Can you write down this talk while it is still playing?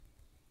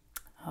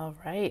All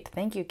right.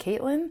 Thank you,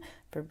 Caitlin,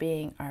 for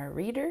being our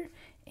reader.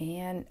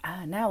 And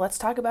now let's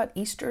talk about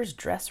Easter's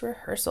dress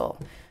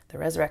rehearsal, the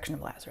resurrection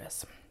of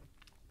Lazarus.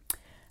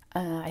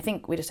 I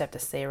think we just have to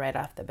say right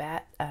off the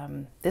bat,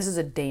 this is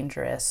a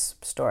dangerous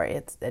story.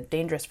 It's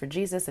dangerous for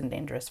Jesus and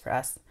dangerous for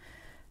us.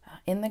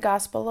 In the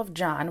Gospel of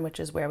John,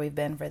 which is where we've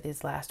been for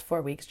these last 4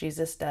 weeks,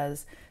 Jesus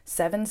does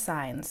 7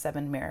 signs,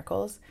 7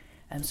 miracles.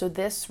 And so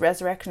this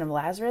resurrection of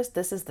Lazarus,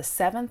 this is the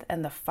 7th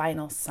and the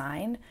final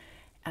sign.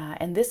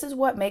 And this is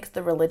what makes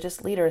the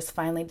religious leaders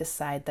finally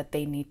decide that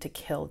they need to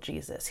kill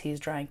Jesus. He's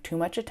drawing too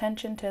much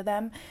attention to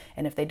them.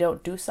 And if they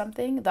don't do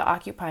something, the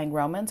occupying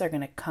Romans are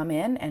going to come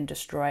in and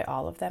destroy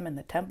all of them in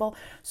the temple.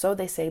 So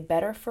they say,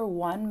 better for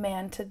one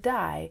man to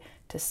die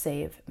to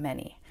save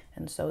many.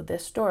 And so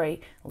this story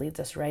leads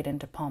us right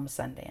into Palm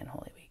Sunday and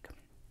Holy Week.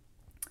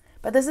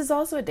 But this is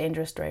also a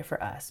dangerous story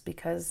for us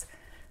because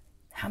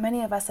how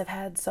many of us have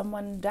had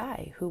someone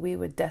die who we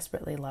would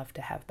desperately love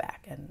to have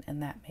back?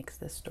 And that makes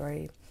this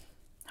story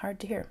hard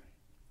to hear.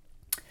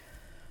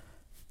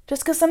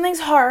 Just because something's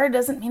hard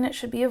doesn't mean it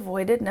should be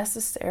avoided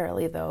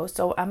necessarily, though.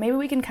 So maybe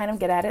we can kind of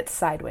get at it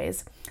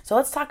sideways. So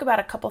let's talk about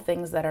a couple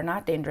things that are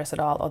not dangerous at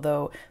all,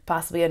 although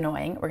possibly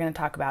annoying. We're going to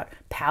talk about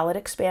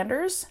palate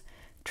expanders,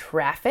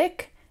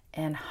 traffic,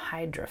 and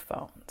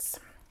hydrophones.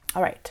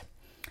 All right.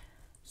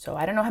 So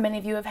I don't know how many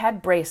of you have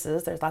had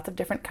braces. There's lots of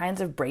different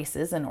kinds of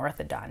braces in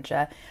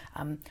orthodontia.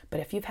 But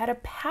if you've had a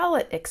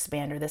palate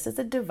expander, this is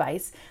a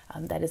device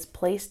that is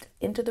placed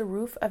into the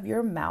roof of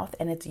your mouth,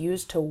 and it's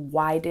used to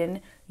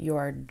widen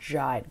your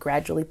jaw. It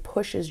gradually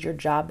pushes your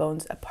jaw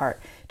bones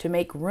apart to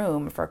make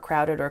room for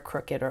crowded or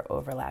crooked or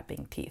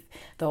overlapping teeth.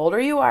 The older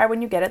you are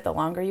when you get it, the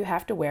longer you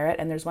have to wear it.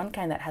 And there's one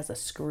kind that has a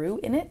screw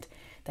in it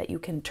that you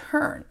can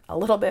turn a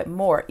little bit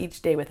more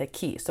each day with a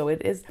key. So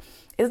it's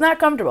not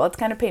comfortable. It's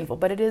kind of painful,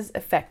 but it is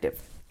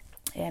effective,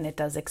 and it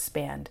does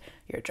expand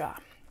your jaw.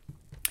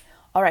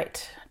 All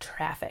right,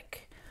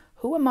 traffic.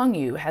 Who among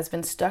you has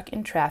been stuck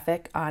in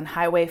traffic on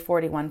Highway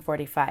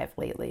 4145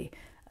 lately?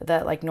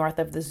 Like north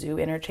of the zoo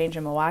interchange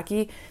in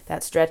Milwaukee,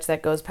 that stretch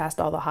that goes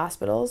past all the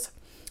hospitals.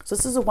 So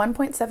this is a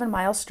 1.7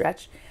 mile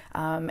stretch,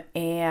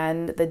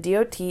 and the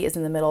DOT is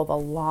in the middle of a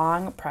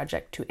long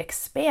project to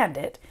expand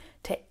it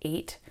to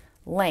 8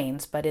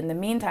 lanes. But in the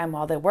meantime,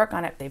 while they work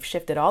on it, they've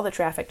shifted all the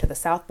traffic to the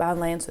southbound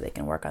lanes so they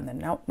can work on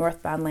the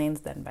northbound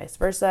lanes, then vice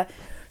versa.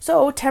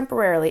 So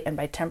temporarily, and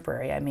by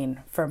temporary, I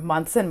mean for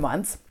months and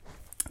months,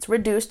 it's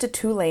reduced to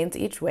 2 lanes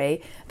each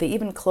way. They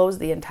even closed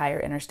the entire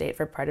interstate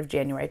for part of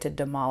January to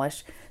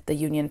demolish the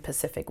Union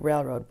Pacific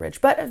Railroad bridge.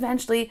 But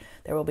eventually,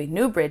 there will be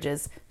new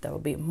bridges, there will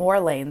be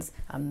more lanes,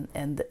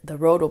 and the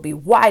road will be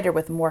wider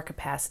with more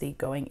capacity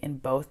going in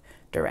both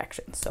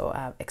directions.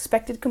 So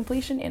expected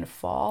completion in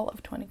fall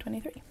of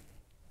 2023.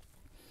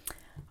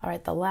 All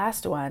right, the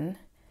last one.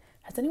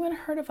 Has anyone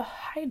heard of a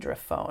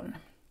hydrophone?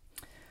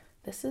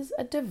 This is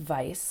a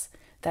device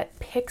that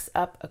picks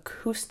up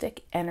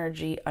acoustic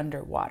energy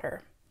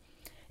underwater.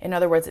 In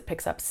other words, it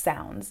picks up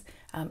sounds,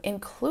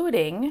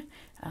 including,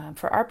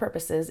 for our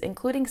purposes,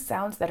 including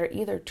sounds that are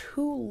either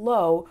too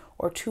low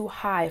or too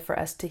high for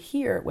us to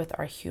hear with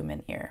our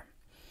human ear.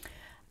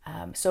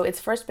 So its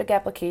first big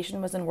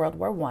application was in World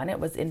War I. It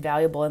was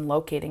invaluable in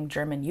locating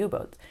German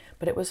U-boats,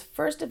 but it was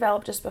first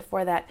developed just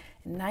before that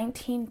in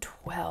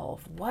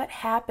 1912. What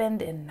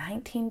happened in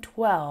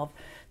 1912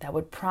 that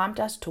would prompt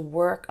us to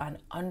work on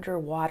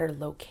underwater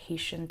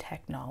location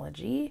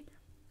technology?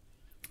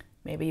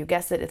 Maybe you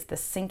guessed it, it's the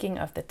sinking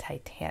of the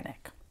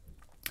Titanic.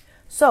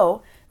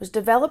 So it was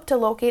developed to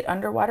locate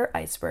underwater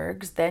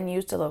icebergs, then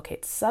used to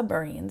locate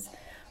submarines.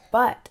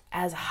 But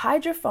as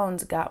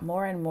hydrophones got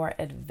more and more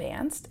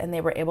advanced and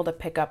they were able to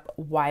pick up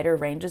wider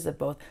ranges of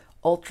both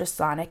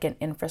ultrasonic and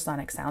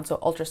infrasonic sound, so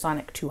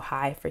ultrasonic too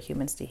high for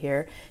humans to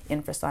hear,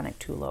 infrasonic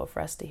too low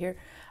for us to hear.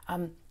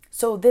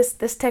 So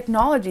this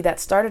technology that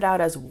started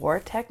out as war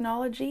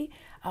technology,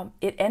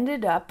 it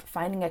ended up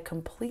finding a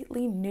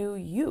completely new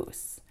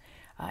use.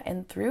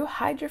 And through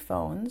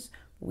hydrophones,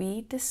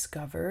 we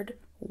discovered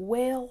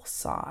whale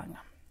song.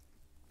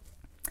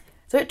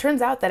 So it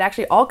turns out that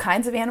actually all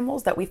kinds of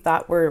animals that we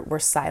thought were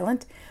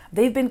silent,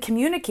 they've been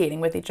communicating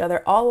with each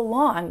other all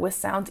along with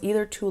sounds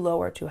either too low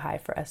or too high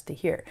for us to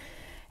hear.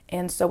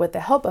 And so with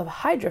the help of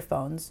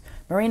hydrophones,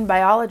 marine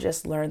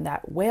biologists learned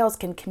that whales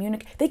can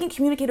communicate. They can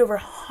communicate over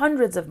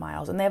hundreds of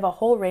miles, and they have a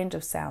whole range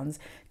of sounds: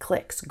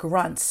 clicks,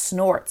 grunts,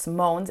 snorts,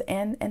 moans,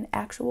 and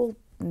actual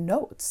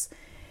notes.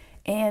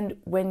 And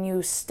when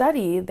you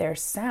study their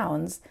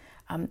sounds,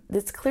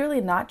 it's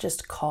clearly not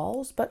just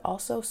calls, but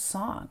also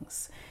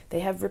songs.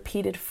 They have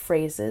repeated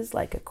phrases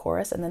like a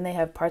chorus, and then they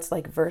have parts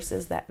like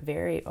verses that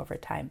vary over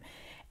time.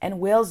 And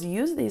whales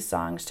use these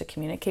songs to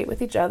communicate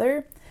with each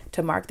other,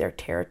 to mark their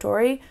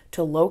territory,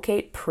 to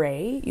locate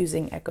prey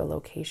using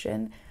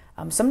echolocation,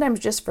 sometimes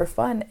just for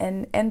fun,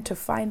 and to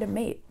find a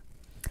mate.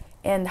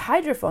 And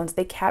hydrophones,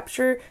 they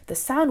capture the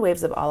sound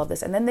waves of all of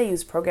this, and then they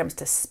use programs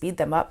to speed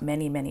them up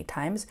many, many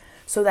times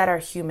so that our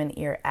human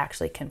ear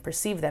actually can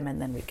perceive them,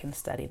 and then we can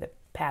study the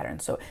pattern.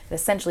 So it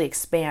essentially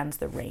expands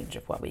the range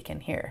of what we can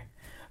hear.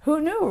 Who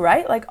knew,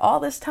 right? Like all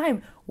this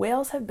time,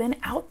 whales have been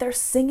out there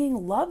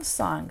singing love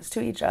songs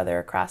to each other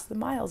across the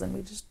miles, and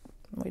we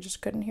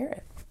just couldn't hear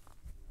it.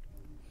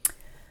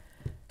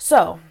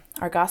 So,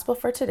 our gospel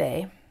for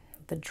today,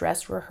 the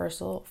dress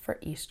rehearsal for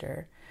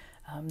Easter,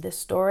 this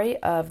story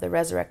of the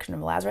resurrection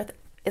of Lazarus,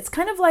 it's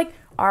kind of like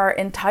our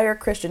entire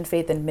Christian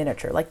faith in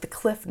miniature, like the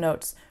Cliff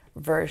Notes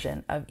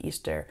version of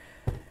Easter,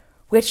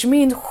 which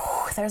means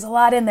there's a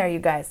lot in there, you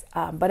guys.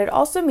 But it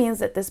also means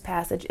that this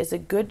passage is a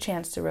good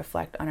chance to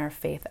reflect on our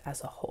faith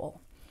as a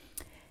whole.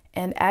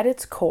 And at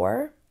its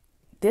core,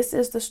 this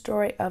is the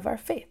story of our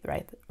faith,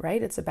 right?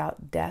 It's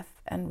about death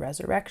and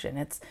resurrection.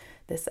 It's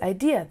this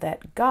idea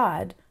that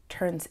God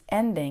turns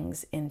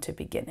endings into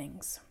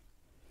beginnings.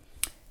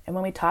 And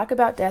when we talk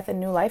about death and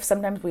new life,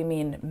 sometimes we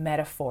mean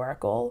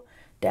metaphorical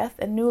death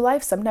and new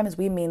life. Sometimes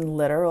we mean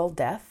literal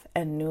death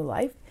and new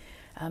life.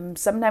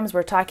 Sometimes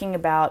we're talking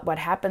about what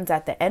happens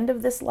at the end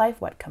of this life,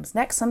 what comes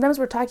next. Sometimes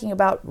we're talking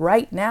about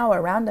right now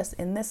around us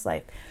in this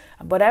life.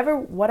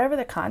 Whatever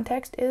the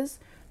context is,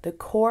 the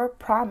core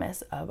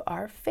promise of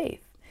our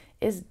faith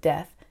is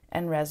death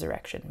and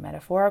resurrection,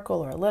 metaphorical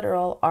or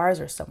literal, ours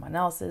or someone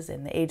else's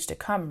in the age to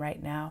come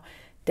right now.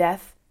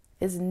 Death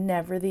is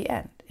never the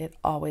end. It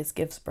always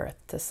gives birth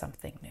to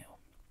something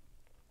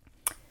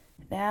new.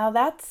 Now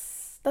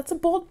that's a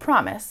bold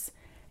promise,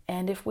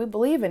 and if we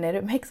believe in it,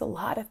 it makes a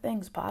lot of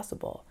things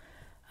possible.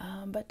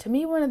 But to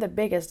me, one of the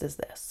biggest is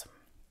this.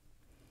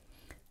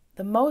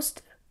 The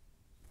most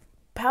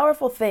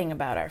powerful thing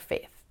about our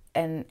faith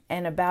and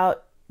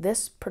about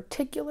this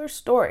particular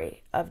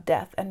story of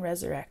death and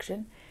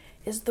resurrection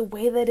is the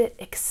way that it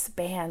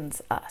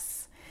expands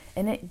us.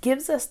 And it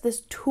gives us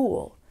this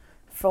tool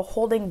for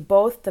holding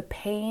both the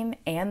pain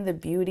and the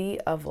beauty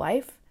of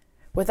life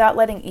without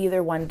letting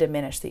either one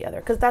diminish the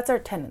other. Because that's our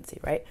tendency,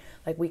 right?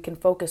 Like we can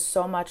focus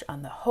so much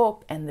on the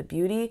hope and the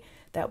beauty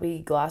that we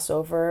gloss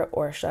over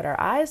or shut our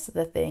eyes to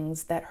the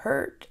things that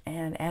hurt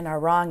and are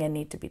wrong and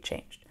need to be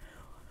changed.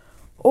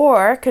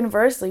 Or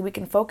conversely, we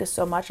can focus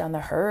so much on the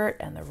hurt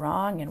and the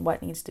wrong and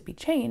what needs to be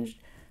changed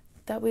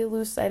that we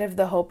lose sight of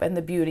the hope and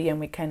the beauty and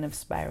we kind of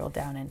spiral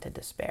down into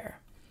despair.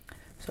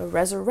 So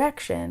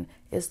resurrection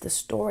is the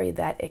story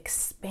that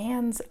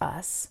expands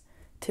us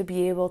to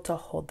be able to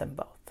hold them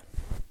both.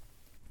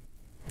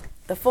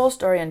 The full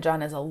story in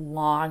John is a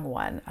long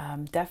one.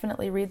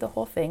 Definitely read the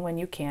whole thing when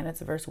you can.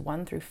 It's verse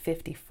 1 through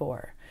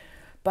 54.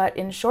 But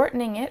in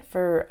shortening it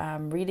for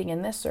reading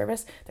in this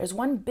service, there's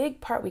one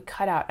big part we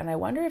cut out, and I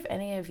wonder if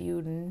any of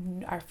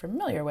you are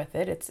familiar with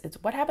it.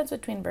 It's what happens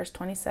between verse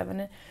 27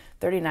 and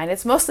 39.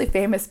 It's mostly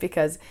famous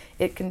because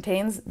it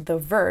contains the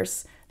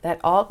verse that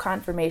all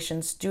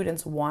confirmation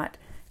students want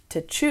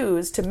to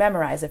choose to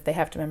memorize if they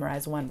have to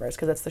memorize one verse,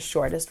 because it's the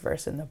shortest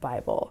verse in the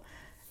Bible.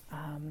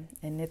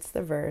 And it's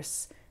the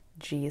verse,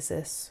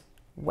 Jesus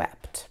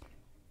wept.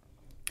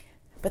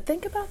 But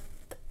think about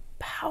the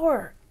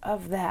power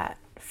of that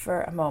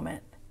for a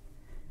moment.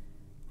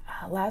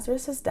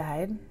 Lazarus has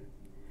died.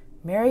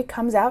 Mary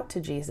comes out to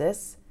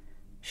Jesus.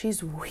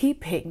 She's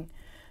weeping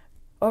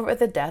over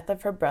the death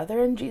of her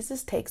brother, and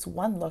Jesus takes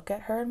one look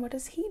at her, and what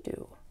does he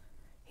do?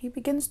 He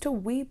begins to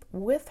weep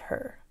with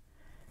her.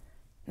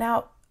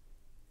 Now,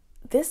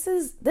 this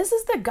is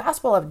the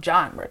gospel of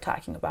John we're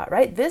talking about,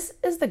 right? This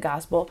is the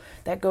gospel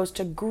that goes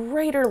to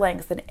greater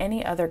lengths than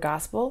any other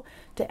gospel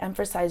to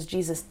emphasize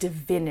Jesus'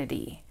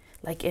 divinity.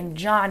 Like in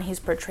John, he's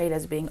portrayed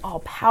as being all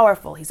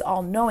powerful. He's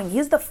all knowing.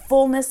 He's the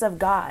fullness of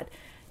God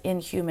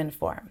in human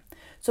form.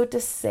 So to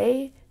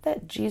say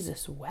that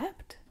Jesus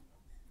wept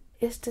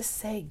is to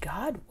say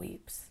God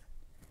weeps.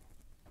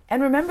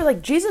 And remember,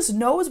 like Jesus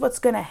knows what's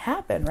going to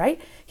happen, right?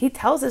 He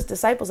tells his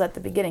disciples at the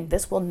beginning,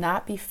 this will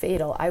not be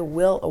fatal. I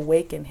will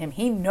awaken him.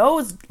 He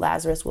knows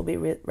Lazarus will be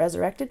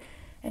resurrected,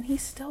 and he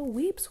still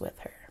weeps with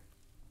her.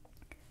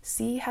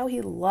 See how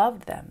he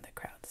loved them, the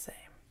crowds say.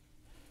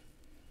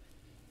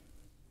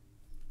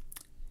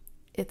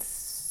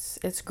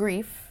 It's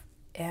grief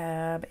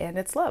and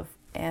it's love,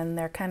 and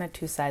they're kind of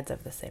two sides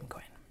of the same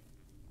coin.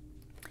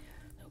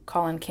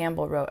 Colin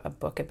Campbell wrote a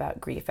book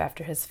about grief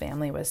after his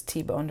family was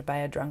T-boned by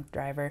a drunk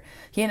driver.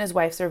 He and his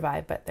wife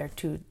survived, but their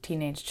 2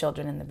 teenage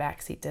children in the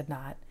backseat did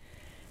not.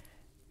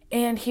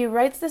 And he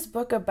writes this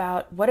book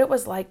about what it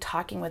was like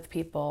talking with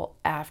people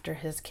after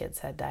his kids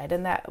had died,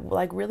 and that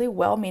like really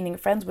well-meaning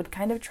friends would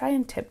kind of try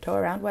and tiptoe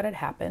around what had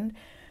happened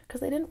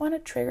because they didn't want to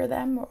trigger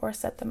them or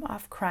set them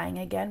off crying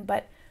again,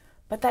 but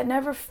that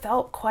never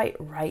felt quite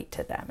right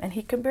to them. And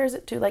he compares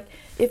it to like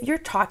if you're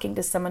talking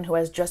to someone who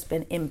has just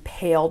been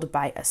impaled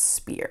by a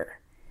spear,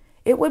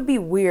 it would be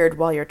weird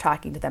while you're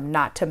talking to them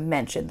not to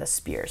mention the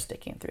spear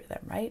sticking through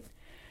them, right?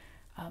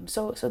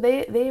 So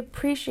they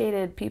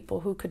appreciated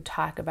people who could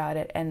talk about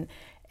it, and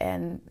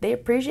they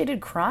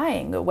appreciated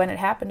crying when it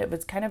happened. It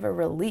was kind of a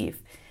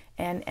relief.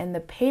 And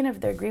the pain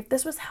of their grief,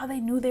 this was how they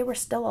knew they were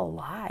still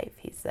alive,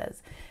 he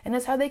says. And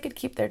it's how they could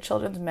keep their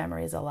children's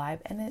memories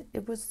alive. And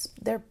it was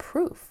their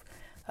proof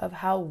of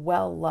how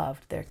well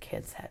loved their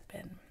kids had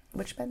been,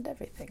 which meant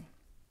everything.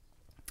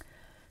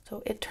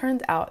 So it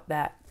turns out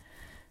that,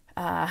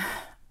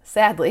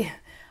 sadly,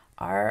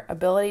 our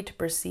ability to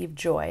perceive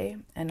joy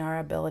and our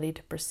ability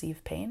to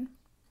perceive pain,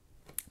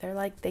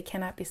 they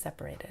cannot be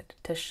separated.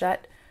 To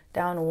shut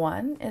down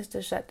one is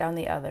to shut down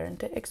the other, and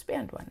to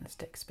expand one is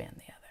to expand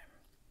the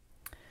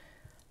other.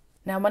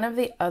 Now, one of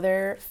the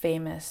other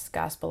famous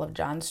Gospel of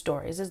John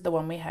stories is the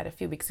one we had a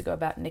few weeks ago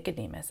about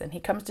Nicodemus. And he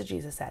comes to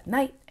Jesus at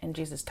night, and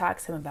Jesus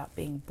talks to him about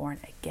being born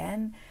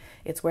again.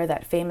 It's where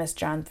that famous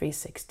John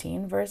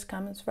 3:16 verse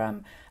comes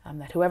from,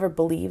 that whoever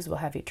believes will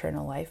have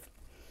eternal life.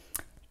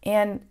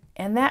 And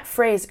that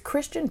phrase,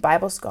 Christian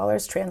Bible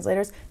scholars,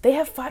 translators, they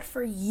have fought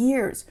for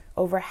years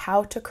over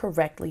how to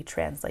correctly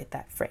translate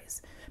that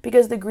phrase,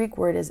 because the Greek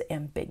word is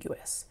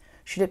ambiguous.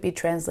 Should it be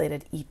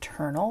translated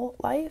eternal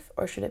life,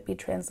 or should it be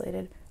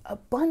translated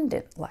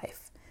abundant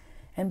life?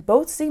 And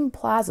both seem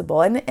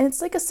plausible, and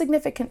it's like a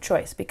significant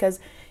choice, because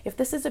if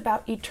this is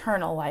about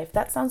eternal life,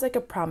 that sounds like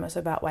a promise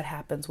about what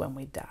happens when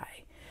we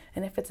die.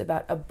 And if it's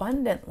about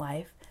abundant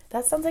life,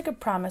 that sounds like a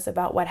promise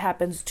about what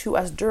happens to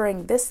us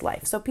during this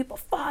life. So people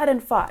fought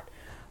and fought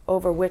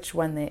over which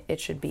one it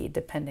should be,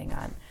 depending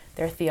on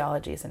their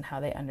theologies and how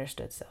they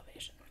understood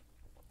salvation.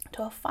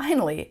 Till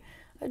finally,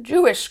 a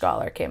Jewish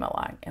scholar came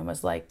along and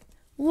was like,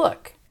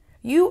 look,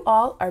 you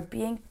all are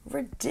being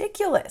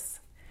ridiculous.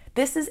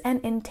 This is an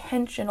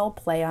intentional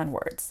play on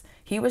words.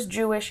 He was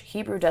Jewish.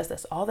 Hebrew does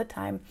this all the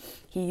time.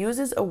 He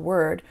uses a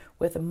word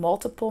with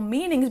multiple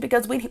meanings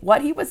because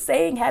what he was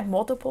saying had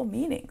multiple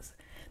meanings.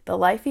 The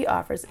life he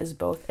offers is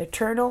both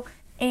eternal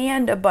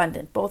and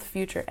abundant, both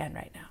future and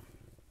right now.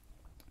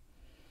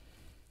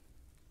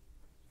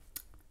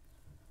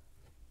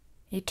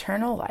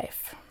 Eternal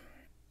life.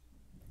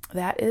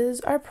 That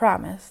is our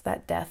promise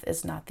that death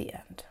is not the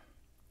end.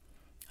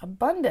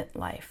 Abundant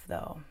life,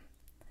 though,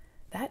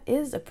 that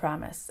is a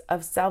promise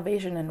of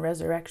salvation and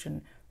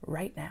resurrection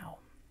right now.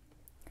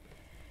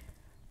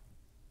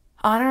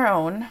 On our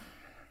own,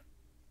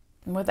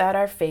 without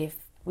our faith,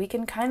 we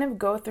can kind of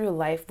go through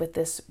life with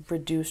this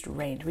reduced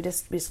range. We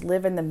just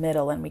live in the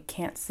middle, and we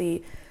can't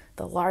see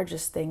the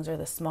largest things or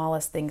the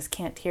smallest things,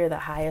 can't hear the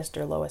highest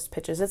or lowest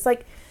pitches. It's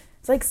like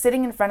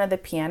sitting in front of the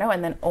piano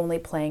and then only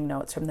playing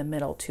notes from the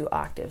middle 2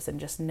 octaves and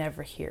just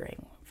never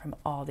hearing from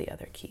all the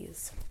other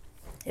keys.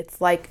 It's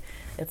like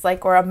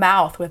we're a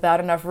mouth without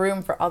enough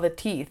room for all the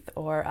teeth,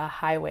 or a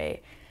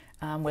highway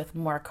with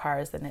more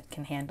cars than it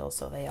can handle,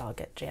 so they all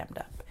get jammed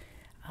up.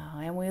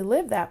 And we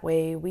live that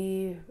way,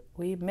 we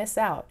miss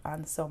out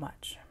on so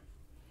much.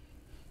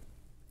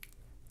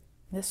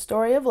 This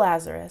story of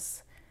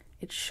Lazarus,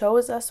 it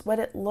shows us what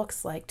it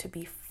looks like to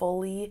be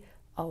fully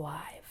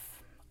alive.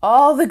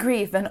 All the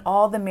grief and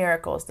all the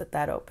miracles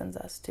that opens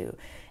us to.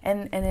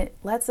 And it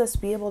lets us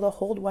be able to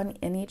hold one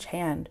in each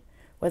hand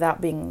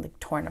without being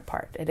torn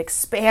apart. It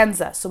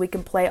expands us so we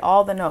can play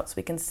all the notes.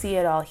 We can see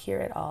it all, hear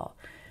it all,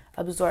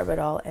 absorb it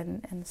all,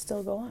 and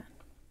still go on.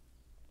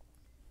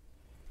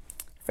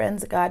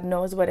 Friends, God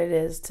knows what it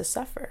is to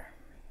suffer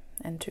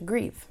and to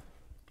grieve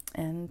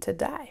and to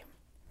die.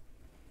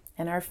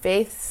 And our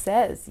faith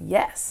says,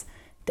 yes,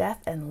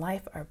 death and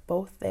life are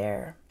both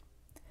there,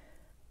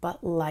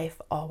 but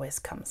life always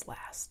comes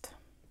last.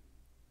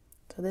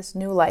 So this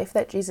new life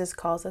that Jesus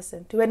calls us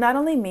into, it not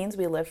only means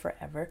we live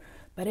forever,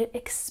 but it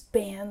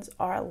expands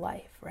our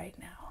life right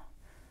now.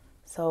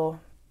 So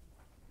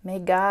may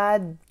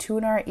God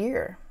tune our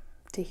ear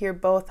to hear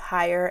both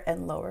higher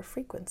and lower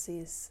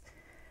frequencies.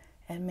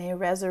 And may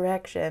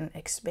resurrection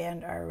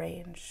expand our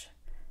range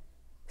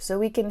so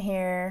we can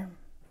hear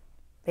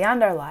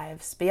beyond our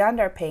lives, beyond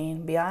our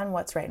pain, beyond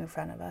what's right in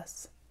front of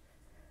us,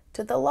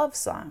 to the love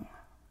song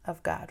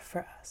of God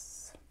for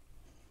us.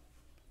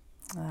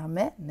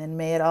 Amen. And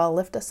may it all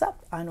lift us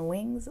up on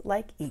wings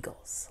like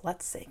eagles.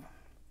 Let's sing.